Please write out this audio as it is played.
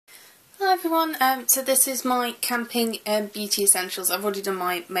Hi everyone, so this is my camping beauty essentials. I've already done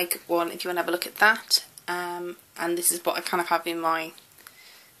my makeup one if you want to have a look at that. And this is what I kind of have in my,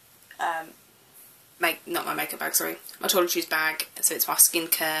 not my makeup bag, sorry, my toiletries bag. So it's my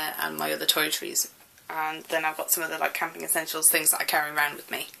skincare and my other toiletries. And then I've got some other like camping essentials, things that I carry around with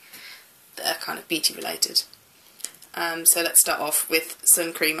me that are kind of beauty related. So let's start off with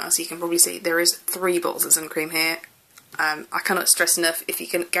sun cream. As you can probably see, there is 3 bottles of sun cream here. I cannot stress enough, if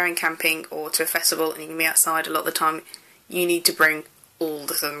you're going camping or to a festival and you can be outside a lot of the time, you need to bring all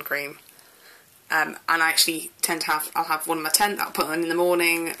the sun cream. And I actually tend to I'll have one in my tent that I'll put on in the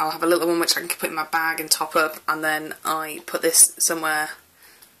morning, I'll have a little one which I can put in my bag and top up, and then I put this somewhere,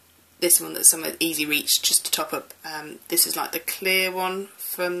 this one that's somewhere easy reach just to top up. This is like the clear one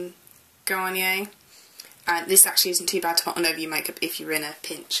from Garnier. And this actually isn't too bad to put on over your makeup if you're in a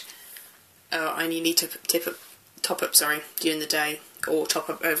pinch. And you need to top up during the day, or top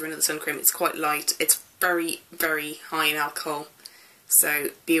up over another sun cream. It's quite light. It's very, very high in alcohol. So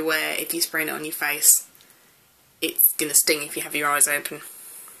be aware if you spray it on your face, it's going to sting if you have your eyes open.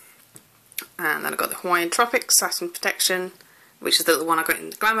 And then I've got the Hawaiian Tropics Satin Protection, which is the little one I got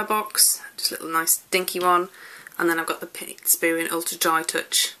in the Glamour box. Just a little nice dinky one. And then I've got the Pink Spoon Ultra Dry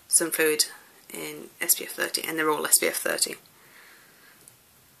Touch Sun Fluid in SPF 30, and they're all SPF 30.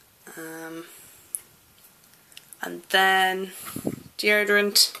 And then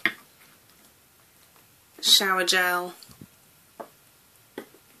deodorant, shower gel.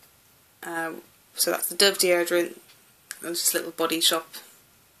 So that's the Dove deodorant. And just a little Body Shop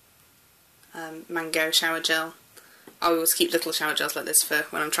mango shower gel. I always keep little shower gels like this for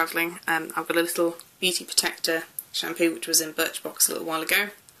when I'm travelling. I've got a little Beauty Protector shampoo which was in Birchbox a little while ago.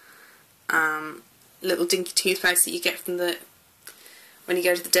 Little dinky toothpaste that you get from when you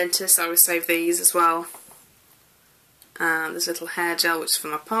go to the dentist. I always save these as well. There's a little hair gel which is for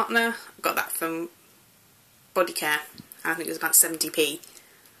my partner. I got that from Body Care. I think it was about 70p.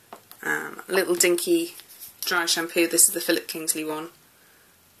 A little dinky dry shampoo. This is the Philip Kingsley one.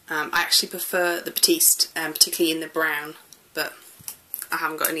 I actually prefer the Batiste, particularly in the brown, but I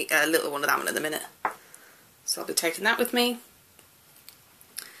haven't got any little one of that one at the minute. So I'll be taking that with me.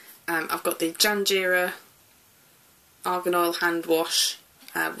 I've got the Janjira Argan Oil Hand Wash,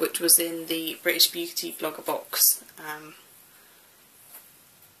 which was in the British Beauty Blogger box,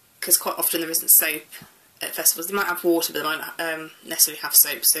 because quite often there isn't soap at festivals. They might have water, but they might not necessarily have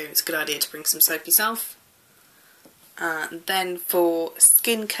soap, so it's a good idea to bring some soap yourself. Then for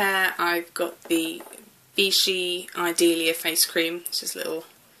skincare, I've got the Vichy Idealia face cream, which is a little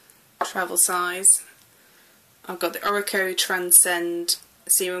travel size. I've got the Orico Transcend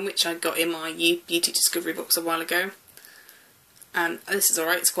serum, which I got in my Beauty Discovery box a while ago. This is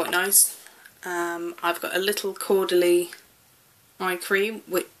alright, it's quite nice. I've got a little Caudalie eye cream,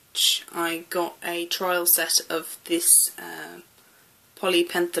 which I got a trial set of this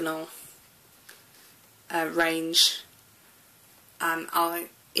polyphenol range.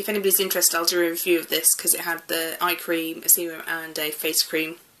 If anybody's interested, I'll do a review of this because it had the eye cream, a serum and a face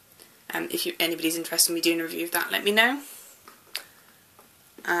cream. If anybody's interested in me doing a review of that, let me know.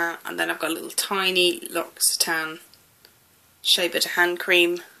 And then I've got a little tiny L'Occitane Shea Butter hand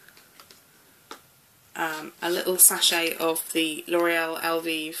cream, a little sachet of the L'Oreal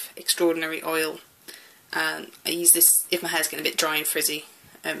Elvive Extraordinary Oil. I use this if my hair's getting a bit dry and frizzy.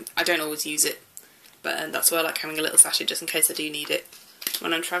 I don't always use it, but that's why I like having a little sachet just in case I do need it.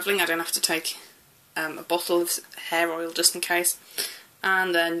 When I'm travelling, I don't have to take a bottle of hair oil just in case.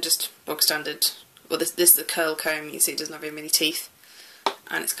 And then just bog standard, well this is a curl comb, you see it doesn't have very many teeth.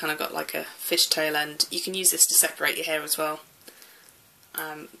 And it's kind of got like a fishtail end. You can use this to separate your hair as well.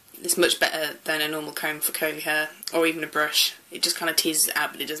 It's much better than a normal comb for curly hair, or even a brush. It just kind of teases it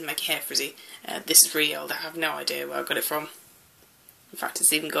out, but it doesn't make your hair frizzy. This is really old. I have no idea where I got it from. In fact,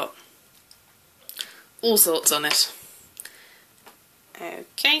 it's even got all sorts on it.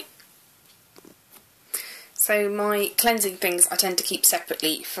 Okay. So my cleansing things I tend to keep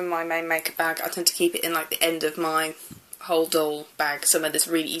separately from my main makeup bag. I tend to keep it in like the end of my whole doll bag, somewhere that's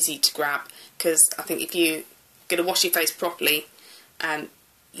really easy to grab, because I think if you're going to wash your face properly,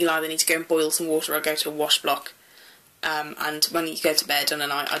 you'll either need to go and boil some water or go to a wash block. And when you go to bed on a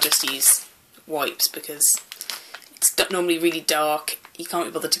night, I just use wipes because it's normally really dark. You can't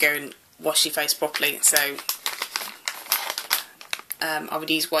be bothered to go and wash your face properly, so I would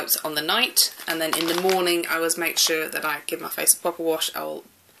use wipes on the night, and then in the morning I always make sure that I give my face a proper wash. I'll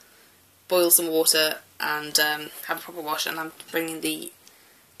boil some water and have a proper wash, and I'm bringing the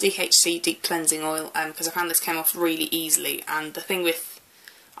DHC Deep Cleansing Oil because I found this came off really easily. And the thing with,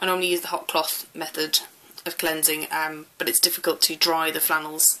 I normally use the hot cloth method of cleansing, but it's difficult to dry the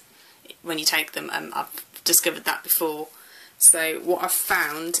flannels when you take them. I've discovered that before. So what I've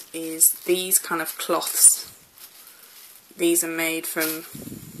found is these kind of cloths. These are made from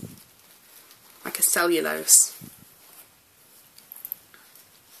like a cellulose.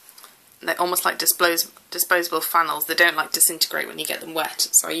 They're almost like disposable flannels. They don't like disintegrate when you get them wet,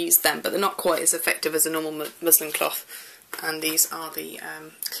 so I use them, but they're not quite as effective as a normal muslin cloth. And these are the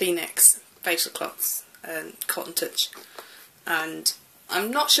Kleenex facial cloths, Cotton Touch. And I'm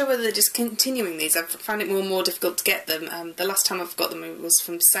not sure whether they're discontinuing these. I've found it more and more difficult to get them. The last time I've got them it was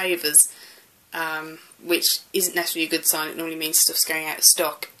from Savers, which isn't necessarily a good sign. It normally means stuff's going out of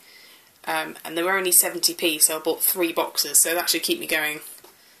stock. And they were only 70p, so I bought 3 boxes, so that should keep me going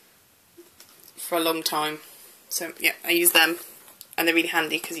for a long time. So yeah, I use them, and they're really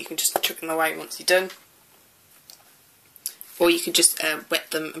handy because you can just chuck them away once you're done. Or you could just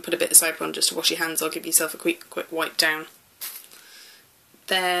wet them and put a bit of soap on just to wash your hands or give yourself a quick wipe down.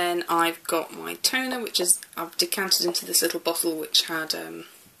 Then I've got my toner, which is I've decanted into this little bottle which had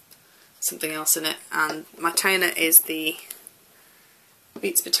something else in it, and my toner is the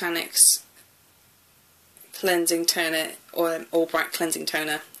Beats Botanics cleansing toner, or All Bright cleansing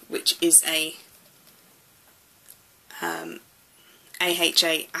toner, which is a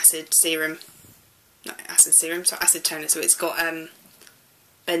AHA acid serum. Not acid serum, so acid toner. So it's got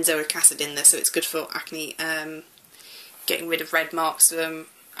benzoic acid in there, so it's good for acne, getting rid of red marks from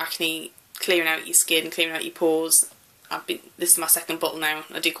acne, clearing out your skin, clearing out your pores. This is my second bottle now.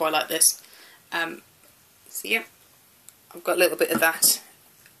 I do quite like this. So yeah, I've got a little bit of that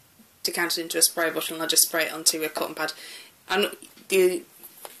decanted into a spray bottle, and I'll just spray it onto a cotton pad. And the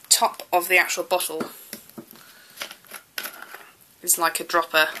top of the actual bottle is like a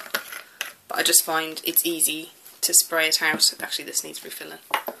dropper, but I just find it's easy to spray it out. Actually, this needs refilling.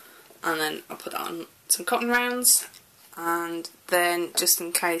 And then I'll put that on some cotton rounds, and then just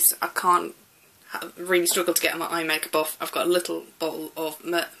in case I can't really struggle to get my eye makeup off, I've got a little bottle of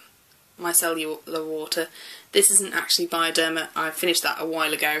micellar water. This isn't actually Bioderma, I finished that a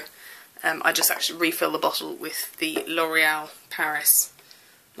while ago. I just actually refill the bottle with the L'Oreal Paris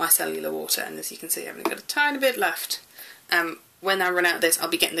micellar water, and as you can see I've only got a tiny bit left. When I run out of this I'll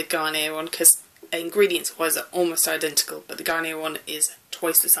be getting the Garnier one, because ingredients wise are almost identical, but the Garnier one is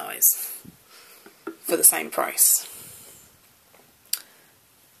twice the size for the same price.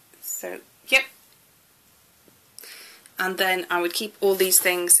 So yep. And then I would keep all these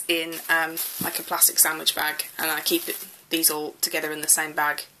things in like a plastic sandwich bag, and I keep these all together in the same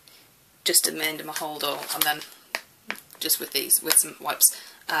bag, just at the end of my holder, and then just with these, with some wipes.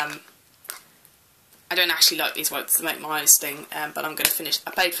 I don't actually like these wipes, they make my eyes sting, but I'm going to finish.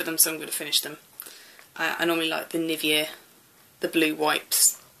 I paid for them, so I'm going to finish them. I normally like the Nivea, the blue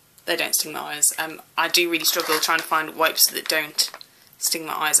wipes. They don't sting my eyes. I do really struggle trying to find wipes that don't sting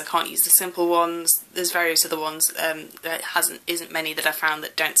my eyes. I can't use the simple ones. There's various other ones. There isn't many that I found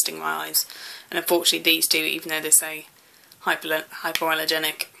that don't sting my eyes. And unfortunately these do, even though they say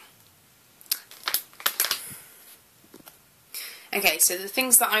hypoallergenic. Okay, so the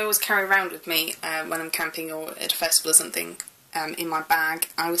things that I always carry around with me when I'm camping or at a festival or something, in my bag,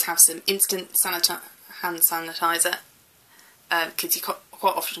 I always have some instant hand sanitizer, because you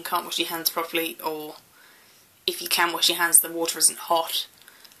quite often can't wash your hands properly, or if you can wash your hands, the water isn't hot,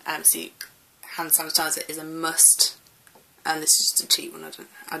 so hand sanitizer is a must. And this is just a cheap one.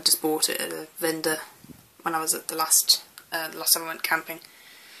 I just bought it at a vendor when I was at the last time I went camping.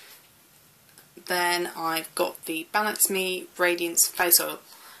 Then I've got the Balance Me Radiance Face Oil.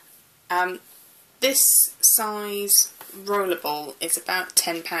 This size rollerball is about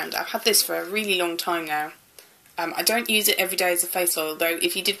 £10. I've had this for a really long time now. I don't use it every day as a face oil, though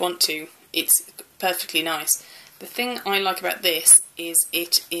if you did want to, it's perfectly nice. The thing I like about this is you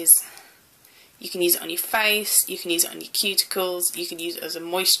can use it on your face, you can use it on your cuticles, you can use it as a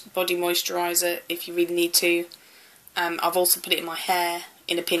body moisturiser if you really need to. I've also put it in my hair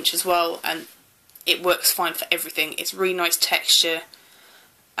in a pinch as well, and it works fine for everything. It's really nice texture,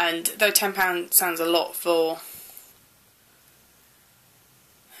 and though £10 sounds a lot for...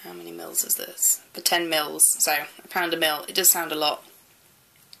 how many mils is this? For 10 mils, so £1 a mil, it does sound a lot.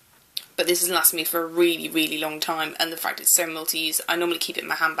 But this has lasted me for a really, really long time, and the fact it's so multi-use, I normally keep it in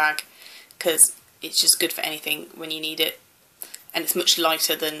my handbag because it's just good for anything when you need it. And it's much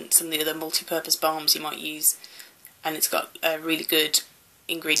lighter than some of the other multi-purpose balms you might use, and it's got really good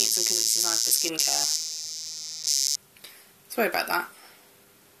ingredients, and because it's designed for skincare. Sorry about that.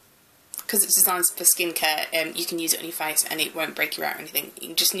 Because it's designed for skincare, you can use it on your face and it won't break you out or anything.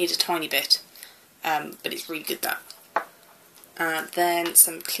 You just need a tiny bit, but it's really good that. Then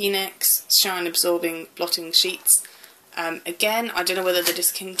some Kleenex Shine Absorbing Blotting Sheets. Again, I don't know whether they're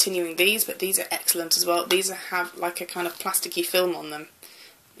discontinuing these, but these are excellent as well. These have like a kind of plasticky film on them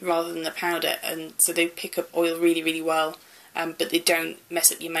rather than the powder, and so they pick up oil really, really well, but they don't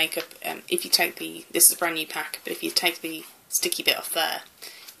mess up your makeup. If you take this is a brand new pack, but if you take the sticky bit off there,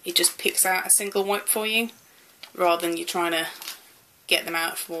 it just picks out a single wipe for you, rather than you trying to get them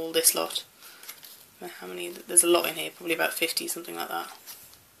out from all this lot. How many? There's a lot in here, probably about 50, something like that.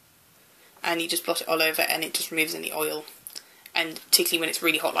 And you just blot it all over and it just removes any oil. And particularly when it's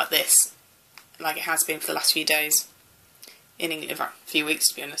really hot like this, like it has been for the last few days, in England, in fact, a few weeks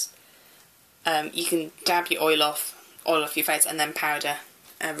to be honest, you can dab your oil off your face and then powder,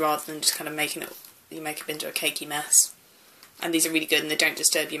 rather than just kind of making your makeup into a cakey mess. And these are really good and they don't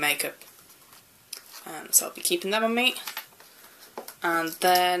disturb your makeup. So I'll be keeping them on me. And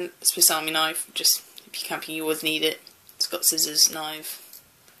then Swiss Army knife, just if you're camping you always need it. It's got scissors, knife,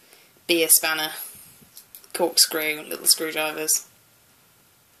 beer spanner, corkscrew, little screwdrivers.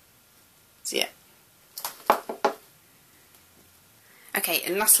 So yeah. Okay,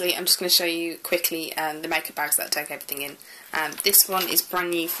 and lastly I'm just going to show you quickly the makeup bags that I take everything in. This one is brand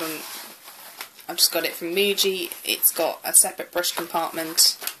new from, I've just got it from Muji. It's got a separate brush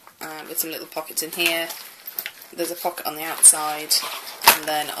compartment with some little pockets in here. There's a pocket on the outside, and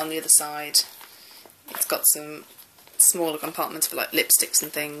then on the other side it's got some smaller compartments for like lipsticks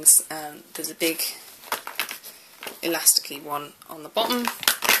and things. There's a big elastically one on the bottom,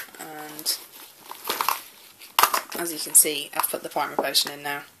 and as you can see I've put the primer potion in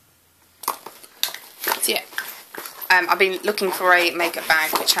now. So yeah, I've been looking for a makeup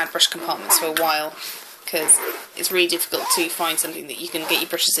bag which had brush compartments for a while, because it's really difficult to find something that you can get your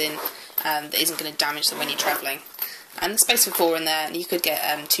brushes in that isn't going to damage them when you're travelling. And there's space for 4 in there, and you could get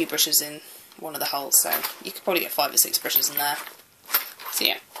 2 brushes in one of the holes, so you could probably get 5 or 6 brushes in there. So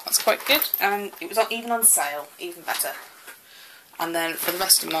yeah, that's quite good, and it was even on sale, even better. And then for the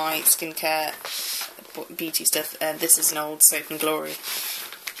rest of my skincare beauty stuff, this is an old Soap and Glory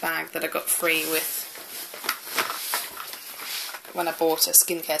bag that I got free with when I bought a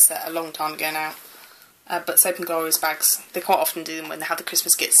skincare set a long time ago now. But Soap and Glory's bags, they quite often do them when they have the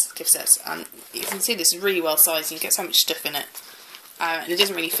Christmas gift sets, and you can see this is really well sized, you get so much stuff in it, and it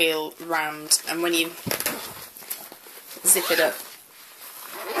doesn't really feel rammed, and when you zip it up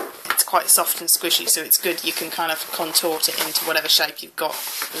it's quite soft and squishy, so it's good, you can kind of contort it into whatever shape you've got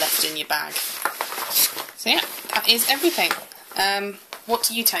left in your bag. So yeah, that is everything. What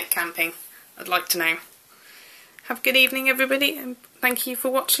do you take camping? I'd like to know. Have a good evening everybody, and thank you for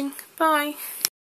watching. Bye.